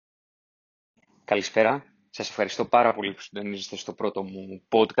Καλησπέρα. Σας ευχαριστώ πάρα πολύ που συντονίζεστε στο πρώτο μου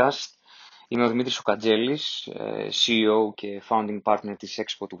podcast. Είμαι ο Δημήτρης Οκατζέλης, CEO και founding partner της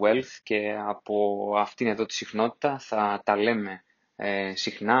Export Wealth και από αυτήν εδώ τη συχνότητα θα τα λέμε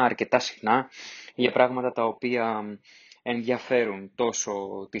συχνά, αρκετά συχνά, για πράγματα τα οποία ενδιαφέρουν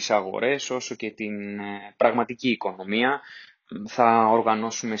τόσο τις αγορές όσο και την πραγματική οικονομία. Θα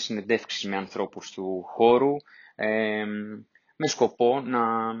οργανώσουμε συνεντεύξεις με ανθρώπους του χώρου, με σκοπό να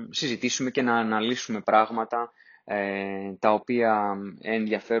συζητήσουμε και να αναλύσουμε πράγματα τα οποία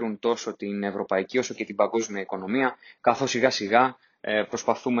ενδιαφέρουν τόσο την ευρωπαϊκή όσο και την παγκόσμια οικονομία, καθώς σιγά σιγά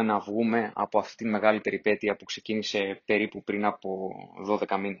προσπαθούμε να βγούμε από αυτή τη μεγάλη περιπέτεια που ξεκίνησε περίπου πριν από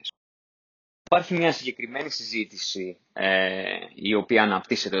 12 μήνες. Υπάρχει μια συγκεκριμένη συζήτηση η οποία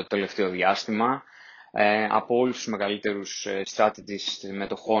αναπτύσσεται το τελευταίο διάστημα από όλους τους μεγαλύτερους strategists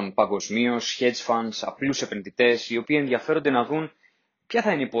μετοχών παγκοσμίως, hedge funds, απλούς επενδυτές, οι οποίοι ενδιαφέρονται να δουν ποια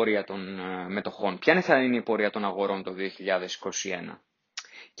θα είναι η πορεία των μετοχών, ποια θα είναι η πορεία των αγορών το 2021.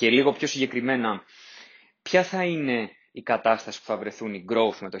 Και λίγο πιο συγκεκριμένα, ποια θα είναι η κατάσταση που θα βρεθούν οι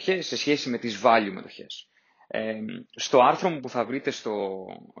growth μετοχές σε σχέση με τις value μετοχές. Στο άρθρο μου που θα βρείτε στο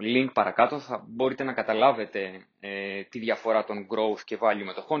link παρακάτω θα μπορείτε να καταλάβετε τη διαφορά των growth και value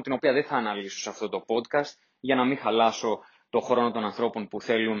μετοχών, την οποία δεν θα αναλύσω σε αυτό το podcast για να μην χαλάσω το χρόνο των ανθρώπων που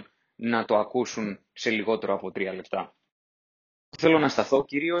θέλουν να το ακούσουν σε λιγότερο από 3 λεπτά. Θέλω να σταθώ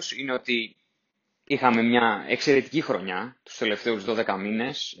κυρίως είναι ότι είχαμε μια εξαιρετική χρονιά τους τελευταίους 12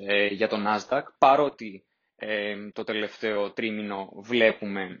 μήνες για το Nasdaq, παρότι το τελευταίο τρίμηνο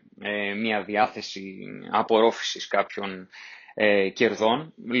βλέπουμε μια διάθεση απορρόφησης κάποιων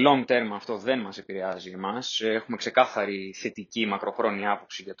κερδών. Long term αυτό δεν μας επηρεάζει εμάς. Έχουμε ξεκάθαρη θετική μακροχρόνια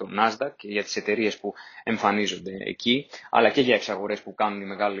άποψη για το Nasdaq και για τις εταιρείες που εμφανίζονται εκεί, αλλά και για εξαγορές που κάνουν οι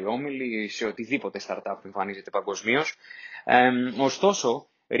μεγάλοι όμιλοι σε οτιδήποτε startup που εμφανίζεται παγκοσμίως. Ωστόσο,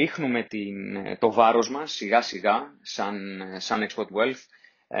 ρίχνουμε το βάρος μας σιγά σιγά σαν Export Wealth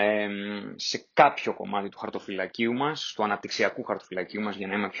σε κάποιο κομμάτι του χαρτοφυλακίου μας, του αναπτυξιακού χαρτοφυλακίου μας για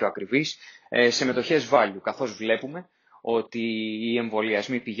να είμαι πιο ακριβής, σε μετοχές value, καθώς βλέπουμε ότι οι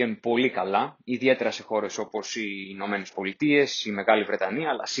εμβολιασμοί πηγαίνουν πολύ καλά, ιδιαίτερα σε χώρες όπως οι Ηνωμένες Πολιτείες, η Μεγάλη Βρετανία,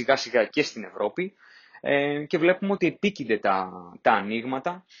 αλλά σιγά σιγά και στην Ευρώπη, και βλέπουμε ότι επίκυνται τα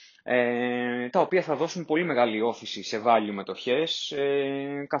ανοίγματα, τα οποία θα δώσουν πολύ μεγάλη όθηση σε value μετοχές,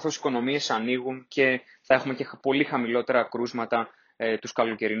 καθώς οι οικονομίες ανοίγουν και θα έχουμε και πολύ χαμηλότερα κρούσματα τους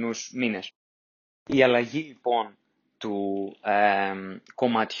καλοκαιρινούς μήνες. Η αλλαγή λοιπόν του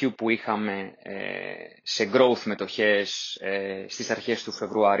κομματιού που είχαμε σε growth μετοχές στις αρχές του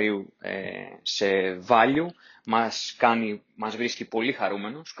Φεβρουαρίου σε value μας βρίσκει πολύ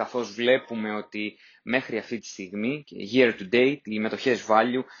χαρούμενος, καθώς βλέπουμε ότι μέχρι αυτή τη στιγμή, year to date, οι μετοχές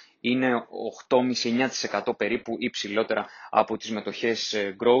value είναι 8,5-9% περίπου υψηλότερα από τις μετοχές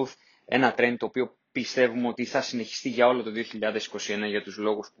growth, ένα trend το οποίο πιστεύουμε ότι θα συνεχιστεί για όλο το 2021 για τους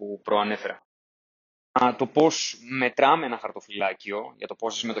λόγους που προανέφερα. Το πώς μετράμε ένα χαρτοφυλάκιο, για το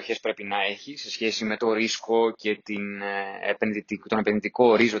πόσες μετοχές πρέπει να έχει σε σχέση με το ρίσκο και τον επενδυτικό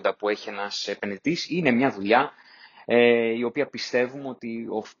ορίζοντα που έχει ένας επενδυτής, είναι μια δουλειά η οποία πιστεύουμε ότι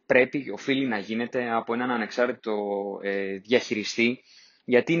οφείλει να γίνεται από έναν ανεξάρτητο διαχειριστή,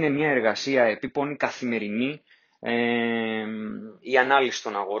 γιατί είναι μια εργασία επίπονη, καθημερινή, η ανάλυση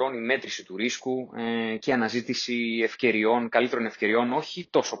των αγορών, η μέτρηση του ρίσκου και η αναζήτηση ευκαιριών, καλύτερων ευκαιριών, όχι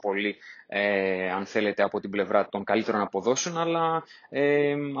τόσο πολύ αν θέλετε από την πλευρά των καλύτερων αποδόσεων, αλλά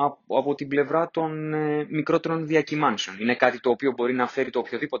από την πλευρά των μικρότερων διακυμάνσεων. Είναι κάτι το οποίο μπορεί να φέρει το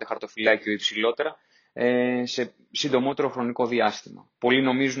οποιοδήποτε χαρτοφυλάκιο υψηλότερα σε συντομότερο χρονικό διάστημα. Πολλοί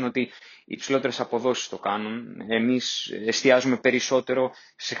νομίζουν ότι οι υψηλότερες αποδόσεις το κάνουν. Εμείς εστιάζουμε περισσότερο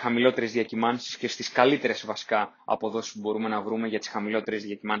σε χαμηλότερες διακυμάνσεις και στις καλύτερες βασικά αποδόσεις που μπορούμε να βρούμε για τις χαμηλότερες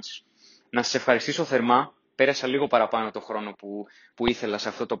διακυμάνσεις. Να σας ευχαριστήσω θερμά. Πέρασα λίγο παραπάνω το χρόνο που ήθελα σε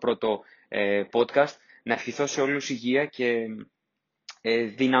αυτό το πρώτο podcast. Να ευχηθώ σε όλους υγεία και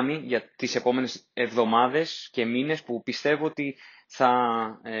δύναμη για τις επόμενες εβδομάδες και μήνες που πιστεύω ότι θα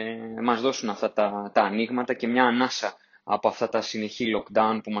μας δώσουν αυτά τα ανοίγματα και μια ανάσα από αυτά τα συνεχή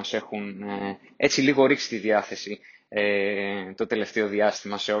lockdown που μας έχουν έτσι λίγο ρίξει τη διάθεση το τελευταίο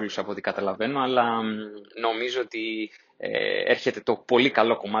διάστημα σε όλους από ό,τι καταλαβαίνω, αλλά νομίζω ότι έρχεται το πολύ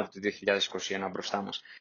καλό κομμάτι του 2021 μπροστά μας.